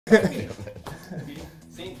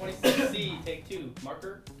Scene 26C, take 2.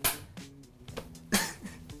 Marker.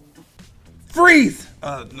 Freeze!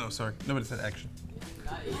 No, sorry. Nobody said action.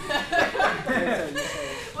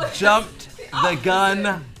 Jumped the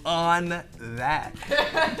gun on that.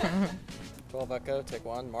 12 Echo, take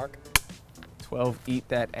 1. Mark. 12 Eat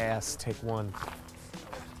That Ass, take 1.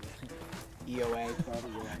 EOA, 12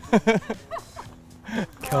 EOA.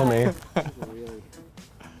 Kill me.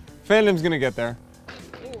 Phantom's gonna get there.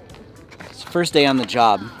 It's the first day on the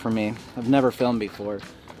job for me. I've never filmed before.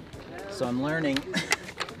 So I'm learning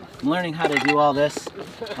how to do all this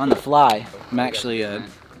on the fly. I'm actually a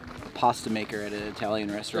pasta maker at an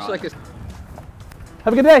Italian restaurant. Just like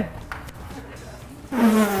Have a good day.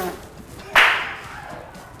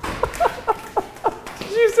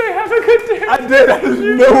 Did you say have a good day? I did. There's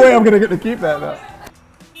no way I'm gonna get to keep that now.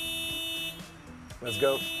 Let's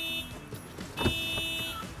go.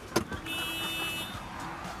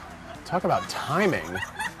 Talk about timing.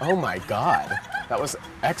 Oh my God. That was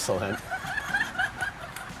excellent.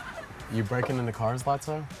 You breaking into cars,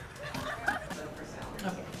 Lotso?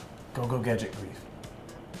 Go gadget grief.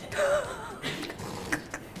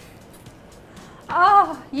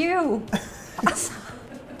 Oh, you.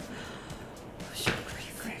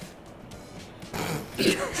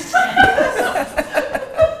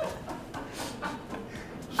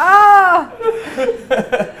 Ah!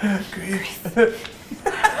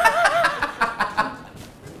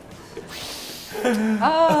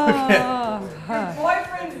 Oh. Your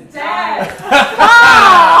boyfriend's dead.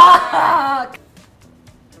 Fuck!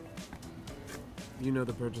 You know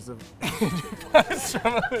the purchase of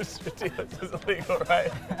some other dealers is illegal,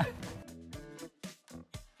 right?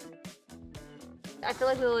 I feel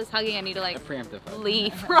like with all this hugging, I need to like Preemptive.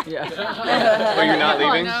 leave. Right? Yeah. But you're not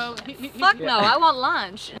leaving? No. Fuck no, I want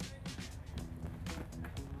lunch.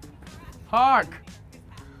 Hawk!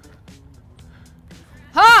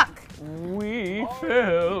 Hawk! We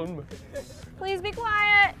film. Please be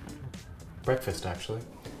quiet. Breakfast, actually.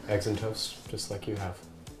 Eggs and toast, just like you have,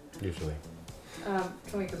 usually.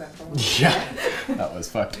 Can we go back for one? Yeah, that was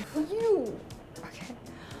fucked. You. Okay.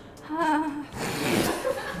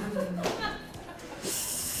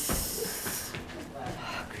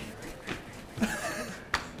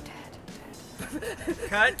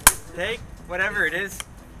 Cut, take, whatever it is.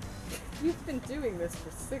 You've been doing this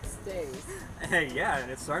for 6 days. Hey, yeah,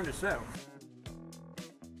 and it's starting to show.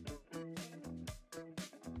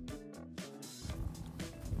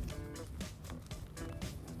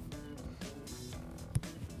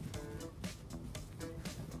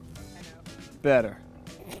 Better.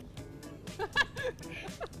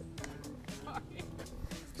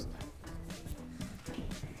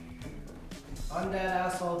 Undead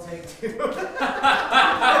asshole, take 2. I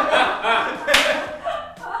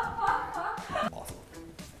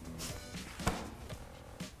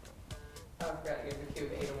forgot to give the cue.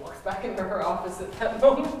 Ada walks back into her office at that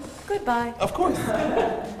moment. Goodbye. Of course. I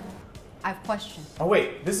have a question. Oh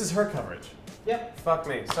wait, this is her coverage. Yep. Fuck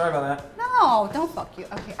me. Sorry about that. No, don't fuck you.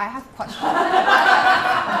 Okay, I have a question.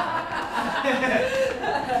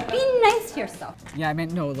 Be nice to yourself. Yeah, I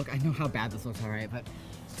mean, no, look, I know how bad this looks, all right, but...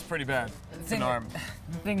 It's pretty bad. It's an arm.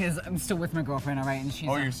 The thing is, I'm still with my girlfriend, all right, and she's...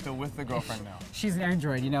 Oh, you're still with the girlfriend now? She's an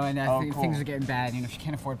android, you know, and Oh, cool. things are getting bad, you know, she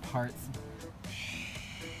can't afford parts.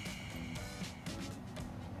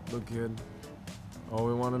 Look good. All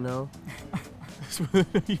we want to know is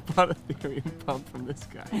whether you bought a Ethereum pump from this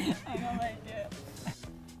guy. I don't like it.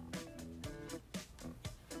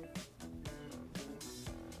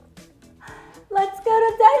 Let's go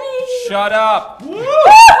to Denny's. Shut up!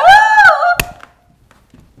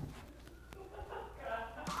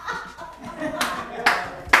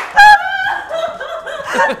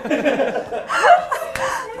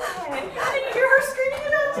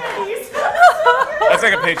 That's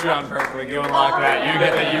like a Patreon perk. Like you unlock that, you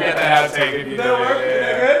get the outtake if you do it.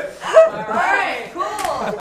 All right.